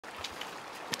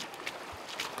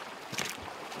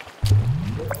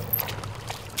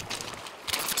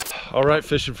All right,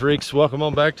 fishing freaks, welcome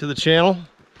on back to the channel.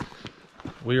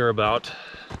 We are about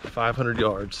 500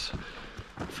 yards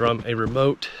from a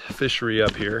remote fishery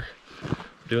up here. We're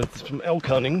doing some elk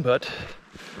hunting, but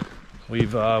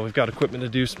we've got equipment to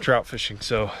do some trout fishing,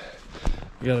 so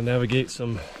we got to navigate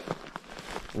some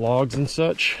logs and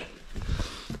such,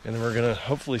 and then we're gonna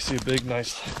hopefully see a big,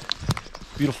 nice,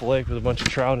 beautiful lake with a bunch of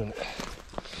trout in it.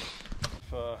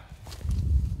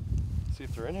 See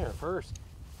if they're in here first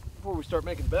before we start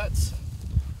making bets. A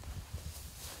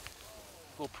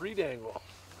little pre-dangle.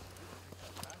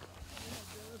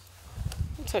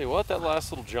 I'll tell you what, that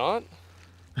last little jaunt,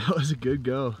 that was a good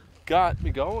go. Got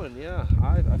me going, yeah.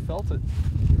 I felt it.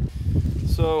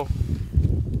 So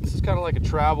this is kind of like a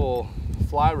travel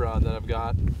fly rod that I've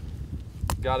got.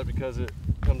 Got it because it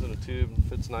comes in a tube and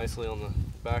fits nicely on the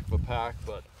back of a pack,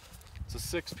 but it's a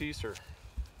 6-piecer.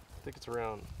 I think it's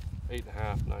around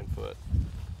 8.5, 9 foot.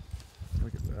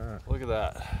 Look at that. Look at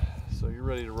that. So you're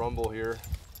ready to rumble here.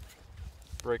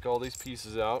 Break all these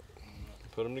pieces out,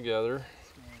 put them together.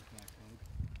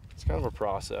 It's kind of a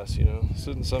process, you know. This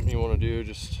isn't something you want to do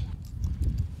just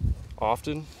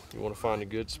often. You want to find a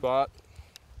good spot.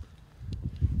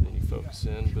 Then you focus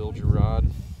in, build your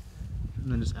rod.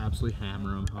 And then just absolutely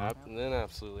hammer them, huh? And then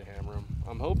absolutely hammer them.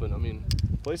 I'm hoping, I mean,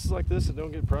 places like this that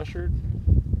don't get pressured,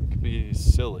 it could be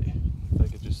silly. They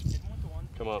could just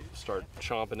come up, start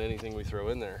chomping anything we throw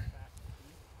in there.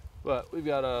 But we've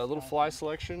got a little fly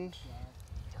selection.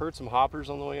 Heard some hoppers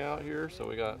on the way out here, so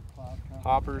we got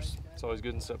hoppers. It's always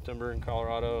good in September in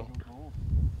Colorado.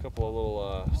 A couple of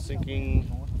little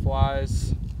sinking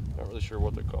flies. Not really sure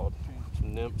what they're called.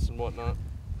 Some nymphs and whatnot.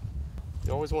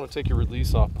 You always want to take your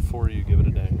release off before you give it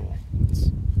a dangle.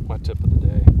 It's my tip of the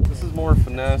day. This is more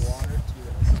finesse.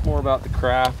 This is more about the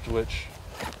craft, which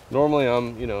normally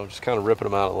I'm, you know, just kind of ripping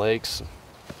them out of lakes.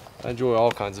 I enjoy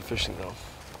all kinds of fishing though.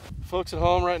 Folks at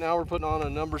home, right now we're putting on a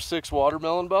number 6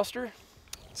 watermelon buster.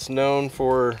 It's known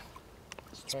for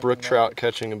its brook trout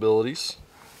catching abilities.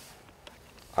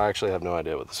 I actually have no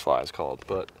idea what this fly is called,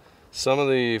 but some of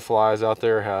the flies out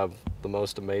there have the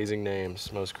most amazing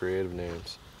names, most creative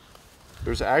names.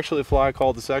 There's actually a fly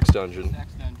called the sex dungeon.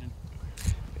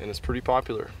 And it's pretty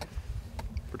popular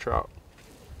for trout.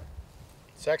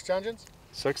 Sex dungeons?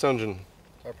 Sex dungeon.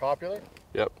 Are popular?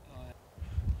 Yep.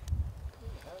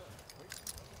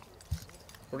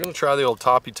 We're gonna try the old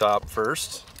toppy top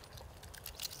first.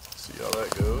 See how that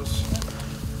goes.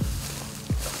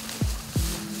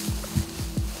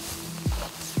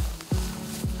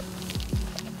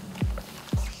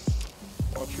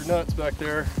 Watch your nuts back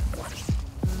there.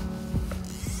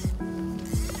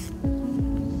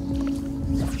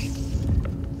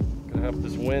 Gonna have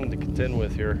this wind to contend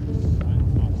with here.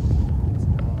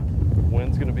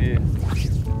 Wind's gonna be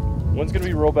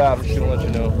real bad. I'm just gonna let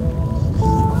you know.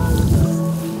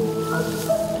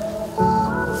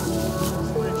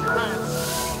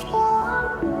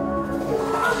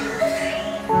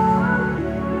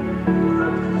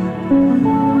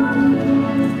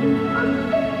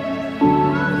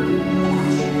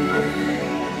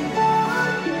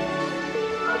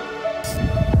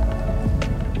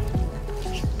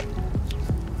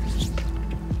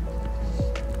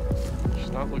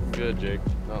 Not looking good, Jake.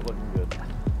 Not looking good.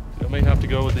 I may have to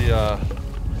go with the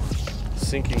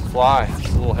sinking fly.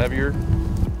 It's a little heavier.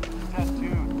 That's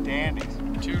 2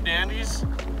 dandies. 2 dandies?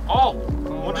 Oh,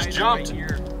 one just jumped.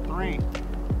 Here. 3.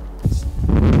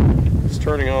 It's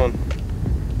turning on.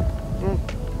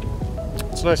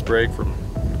 It's a nice break from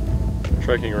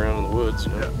trekking around in the woods,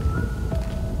 you know? Yeah.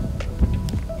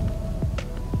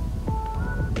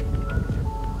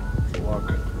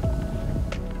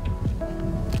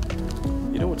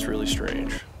 You know what's really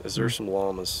strange is there's some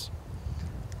llamas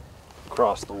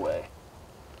across the way.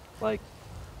 Like,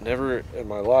 never in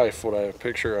my life would I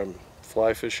picture I'm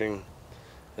fly fishing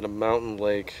in a mountain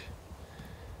lake.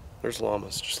 There's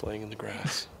llamas just laying in the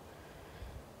grass,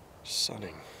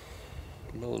 sunning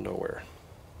in the middle of nowhere.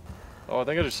 Oh, I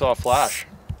think I just saw a flash.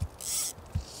 It's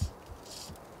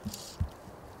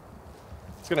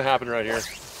gonna happen right here.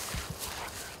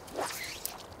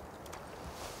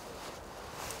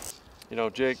 You know,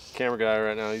 Jake, camera guy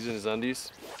right now, he's in his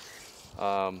undies.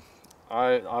 I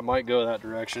might go that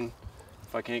direction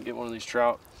if I can't get one of these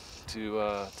trout to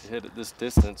hit at this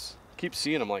distance. Keep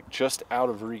seeing them like just out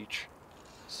of reach.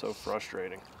 So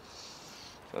frustrating.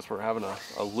 That's where having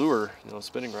a lure, you know, a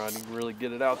spinning rod, you can really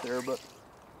get it out there. But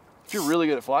if you're really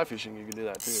good at fly fishing, you can do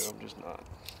that too. I'm just not.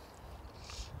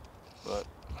 But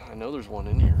I know there's one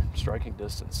in here, striking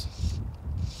distance.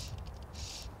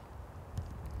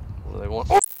 What do they want?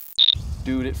 Oh!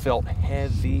 Dude, it felt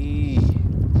heavy.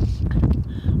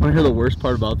 Want to hear the worst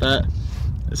part about that?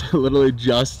 Is I literally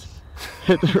just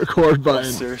hit the record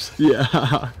button. Seriously?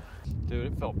 Yeah. Dude,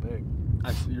 it felt big.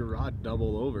 I see your rod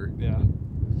doubled over. Yeah. I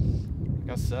think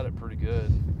I set it pretty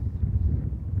good.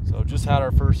 So just had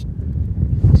our first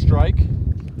strike.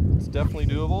 It's definitely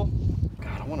doable.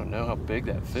 God, I want to know how big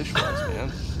that fish was,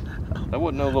 man. That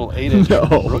wasn't no little 8-inch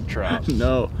brook trout.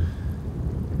 No.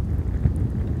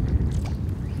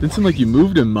 Didn't seem like you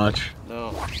moved him much.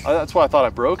 No. That's why I thought I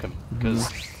broke him, because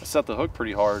I set the hook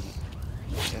pretty hard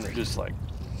and it just like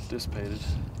dissipated.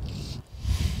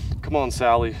 Come on,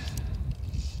 Sally.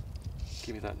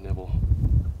 Give me that nibble.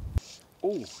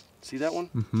 Oh, see that one?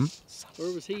 Mm-hmm.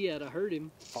 Where was he at? I heard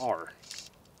him. Far.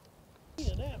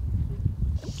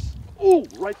 Oh,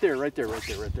 right there, right there, right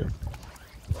there, right there.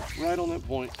 Right on that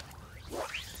point.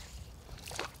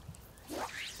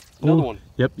 Another one.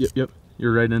 Yep.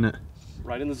 You're right in it.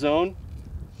 Right in the zone.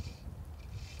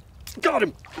 Got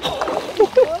him!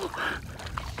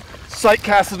 Sight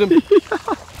casted him.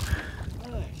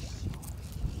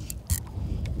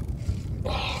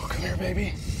 Oh, come here,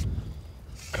 baby.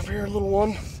 Come here, little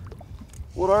one.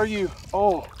 What are you?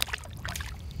 Oh,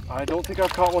 I don't think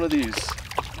I've caught one of these.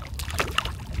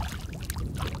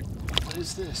 What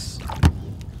is this?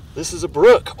 This is a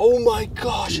brook. Oh my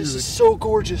gosh, this is so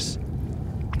gorgeous.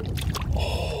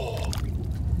 Oh,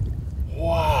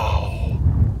 wow.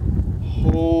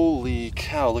 Holy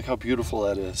cow, look how beautiful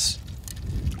that is.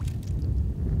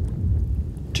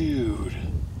 Dude.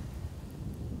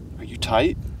 Are you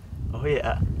tight? Oh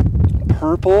yeah.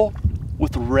 Purple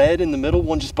with red in the middle.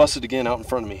 One just busted again out in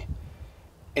front of me.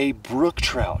 A brook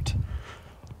trout.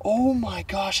 Oh my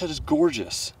gosh, that is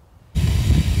gorgeous.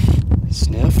 He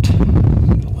sniffed.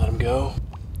 I'm gonna let him go.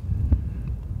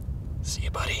 See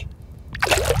you, buddy.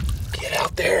 Get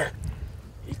out there.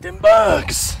 Eat them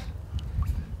bugs.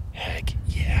 Heck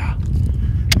yeah.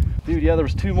 Dude, yeah, there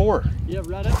was 2 more. Yeah,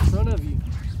 right up in front of you.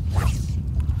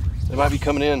 They might be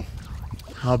coming in.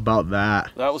 How about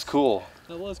that? That was cool.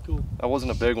 That was cool. That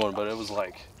wasn't a big one, but it was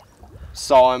like,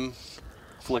 saw him,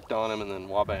 flicked on him, and then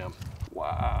wabam.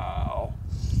 Wow.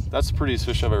 That's the prettiest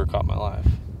fish I've ever caught in my life.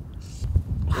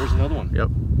 There's another one. Yep.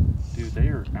 Dude, they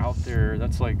are out there.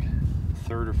 That's like the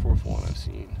 3rd or 4th one I've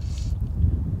seen.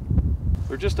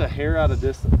 They're just a hair out of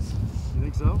distance. You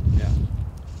think so? Yeah.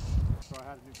 So I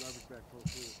had a new garbage bag full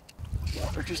too.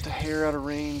 They're just a hair out of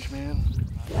range, man.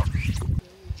 I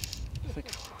think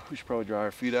we should probably dry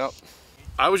our feet out.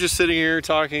 I was just sitting here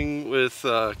talking with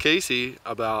Casey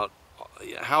about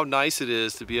how nice it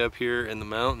is to be up here in the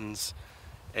mountains,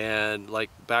 and like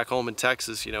back home in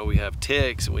Texas, you know, we have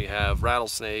ticks and we have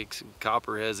rattlesnakes and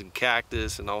copperheads and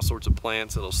cactus and all sorts of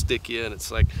plants that'll stick you, and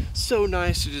it's like so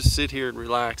nice to just sit here and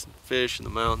relax and fish in the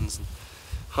mountains and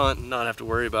hunt and not have to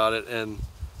worry about it. And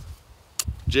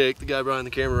Jake, the guy behind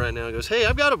the camera right now, goes, "Hey,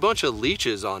 I've got a bunch of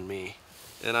leeches on me."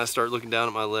 And I start looking down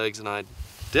at my legs, and I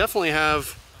definitely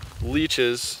have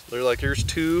leeches. They're like, here's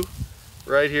 2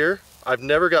 right here. I've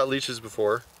never got leeches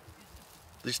before.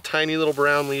 These tiny little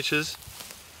brown leeches.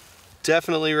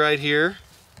 Definitely right here.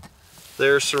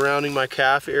 They're surrounding my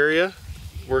calf area,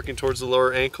 working towards the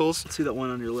lower ankles. See that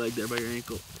one on your leg there by your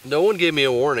ankle? No one gave me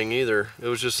a warning either. It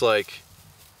was just like,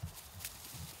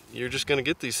 you're just gonna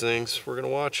get these things. We're gonna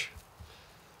watch.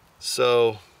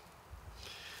 So,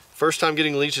 first time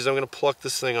getting leeches, I'm gonna pluck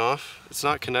this thing off. It's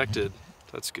not connected.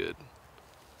 That's good.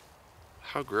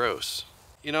 How gross.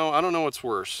 You know, I don't know what's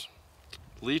worse.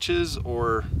 Leeches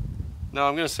or, no,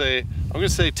 I'm gonna say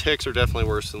ticks are definitely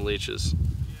worse than leeches.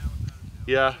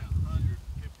 Yeah.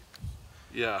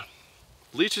 Yeah.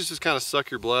 Leeches just kind of suck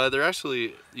your blood. They're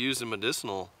actually used in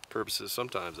medicinal purposes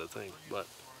sometimes, I think, but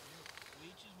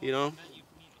you know,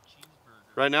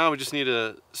 right now we just need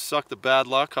to suck the bad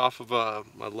luck off of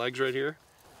my legs right here.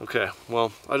 Okay,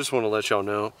 well, I just want to let y'all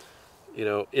know, you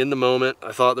know, in the moment,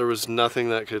 I thought there was nothing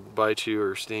that could bite you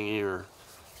or sting you or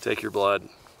take your blood.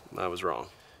 I was wrong.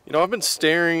 You know, I've been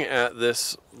staring at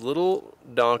this little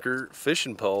donker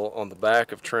fishing pole on the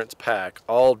back of Trent's pack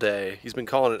all day. He's been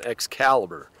calling it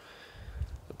Excalibur.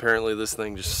 Apparently this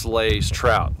thing just slays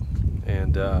trout.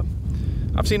 And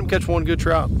I've seen him catch 1 good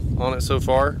trout on it so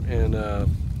far. And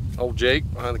old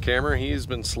Jake behind the camera, he's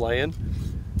been slaying.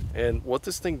 And what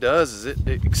this thing does is it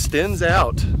extends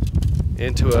out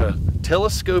into a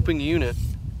telescoping unit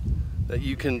that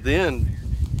you can then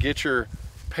get your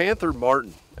Panther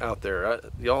Martin out there.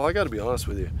 Y'all, I gotta be honest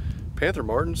with you. Panther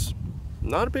Martin's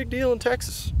not a big deal in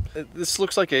Texas. This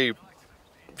looks like a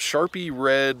Sharpie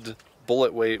red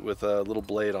bullet weight with a little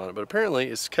blade on it, but apparently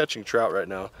it's catching trout right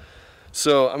now.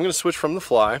 So I'm gonna switch from the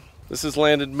fly. This has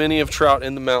landed many of trout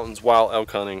in the mountains while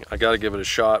elk hunting. I gotta give it a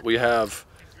shot. We have,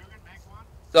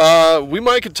 we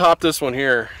might could top this one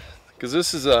here, because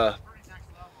this is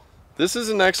This is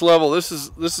the next level. This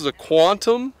is a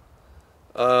quantum,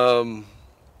 and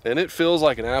it feels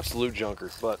like an absolute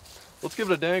junker. But let's give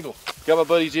it a dangle. Got my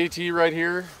buddy JT right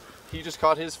here. He just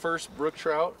caught his first brook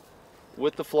trout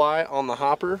with the fly on the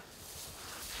hopper.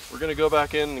 We're gonna go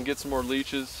back in and get some more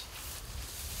leeches.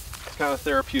 It's kind of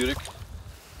therapeutic.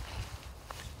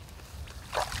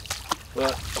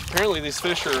 But apparently these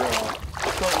fish are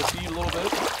starting to feed a little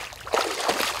bit.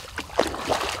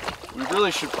 We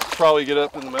really should probably get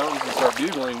up in the mountains and start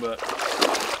bugling, but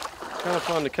it's kind of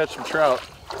fun to catch some trout,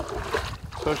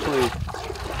 especially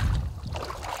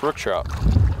brook trout.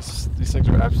 These things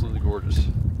are absolutely gorgeous.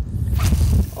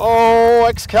 Oh,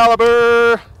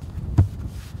 Excalibur!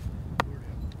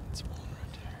 That's one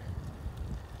right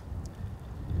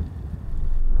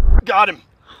there. Got him!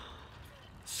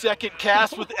 Second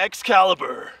cast with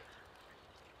Excalibur.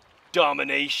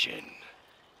 Domination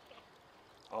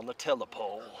on the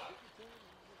telepole.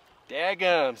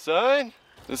 Daggum, son.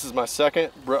 This is my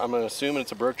second, I'm assuming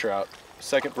it's a brook trout.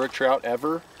 Second brook trout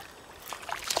ever.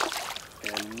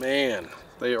 And man,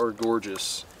 they are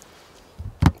gorgeous.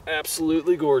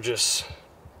 Absolutely gorgeous.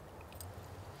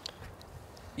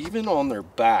 Even on their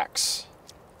backs,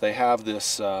 they have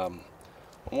this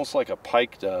almost like a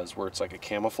pike does, where it's like a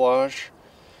camouflage.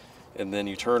 And then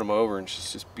you turn them over and it's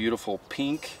just this beautiful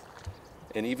pink.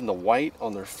 And even the white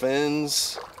on their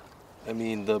fins. I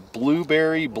mean, the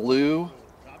blueberry blue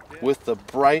with the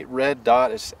bright red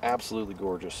dot is absolutely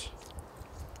gorgeous.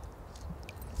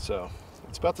 So,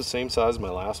 it's about the same size as my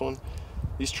last one.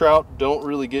 These trout don't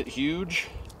really get huge,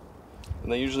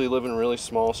 and they usually live in really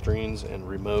small streams and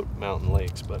remote mountain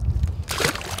lakes, but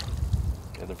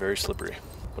and they're very slippery.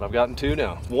 But I've gotten two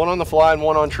now. One on the fly and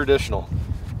one on traditional.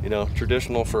 You know,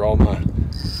 traditional for all my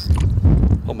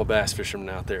bass fishermen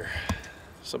out there.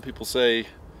 Some people say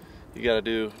you gotta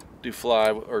do fly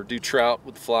or do trout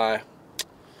with the fly.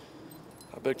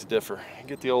 I beg to differ. You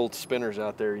get the old spinners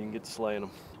out there, you can get to slaying them.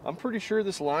 I'm pretty sure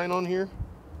this line on here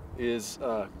is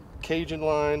Cajun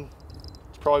line.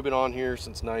 It's probably been on here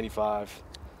since '95,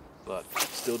 but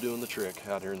still doing the trick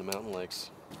out here in the mountain lakes.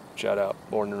 Shout out,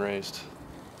 born and raised.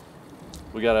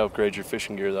 We gotta upgrade your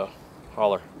fishing gear though.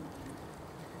 Holler.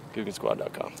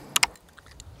 GuggenSquad.com.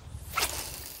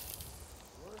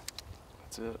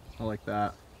 That's it. I like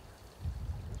that.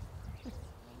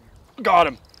 Got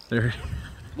him. There.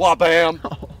 Wah-bam.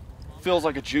 Feels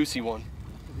like a juicy one.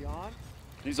 Is he on?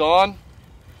 He's on.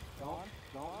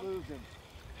 Don't lose him.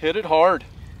 Hit it hard.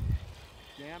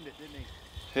 Jammed it, didn't he?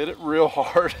 Hit it real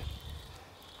hard.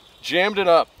 Jammed it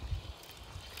up.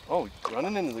 Oh,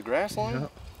 running into the grass line?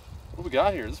 Yep. What do we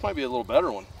got here? This might be a little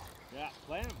better one. Yeah,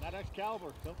 play him. That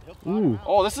Excalibur. He'll fly him out.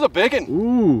 Oh, this is a big one.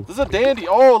 Ooh. This is a dandy.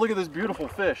 Oh, look at this beautiful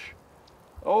fish.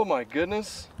 Oh my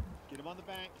goodness. Get him on the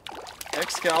bank.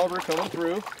 Excalibur coming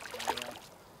through.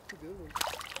 That's a good one.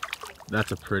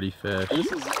 That's a pretty fish.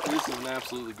 This is an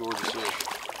absolutely gorgeous fish.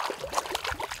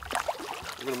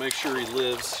 I'm gonna make sure he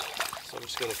lives. So I'm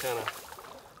just gonna kind of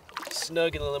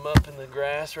snuggle him up in the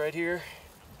grass right here.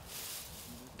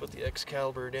 Put the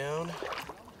Excalibur down.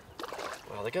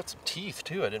 Wow, they got some teeth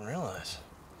too, I didn't realize.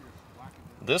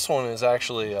 This one is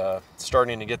actually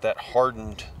starting to get that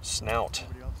hardened snout.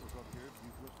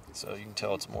 So you can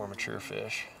tell it's a more mature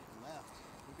fish.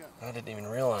 I didn't even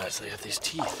realize they have these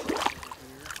teeth.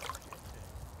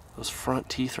 Those front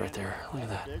teeth right there, look at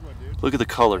that. Look at the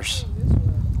colors.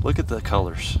 Look at the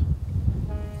colors.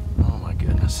 Oh my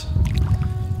goodness.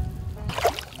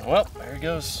 Well, there he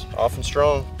goes, off and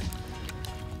strong.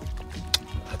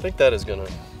 I think that is gonna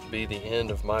be the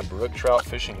end of my brook trout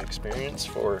fishing experience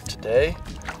for today.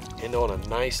 And on a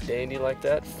nice dandy like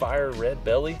that, fire red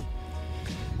belly,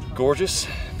 gorgeous.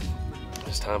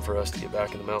 It's time for us to get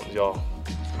back in the mountains, y'all.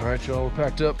 All right, y'all, we're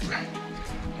packed up,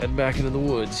 heading back into the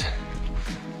woods.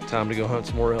 Time to go hunt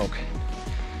some more elk.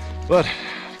 But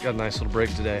got a nice little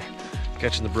break today,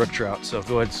 catching the brook trout. So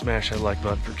go ahead and smash that like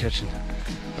button for catching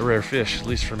a rare fish, at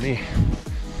least for me.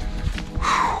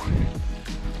 Whew.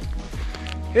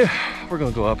 Yeah, we're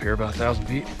gonna go up here about 1,000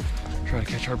 feet, try to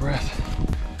catch our breath.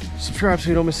 Subscribe so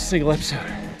you don't miss a single episode.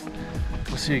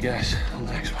 We'll see you guys on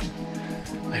the next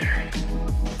one. Later.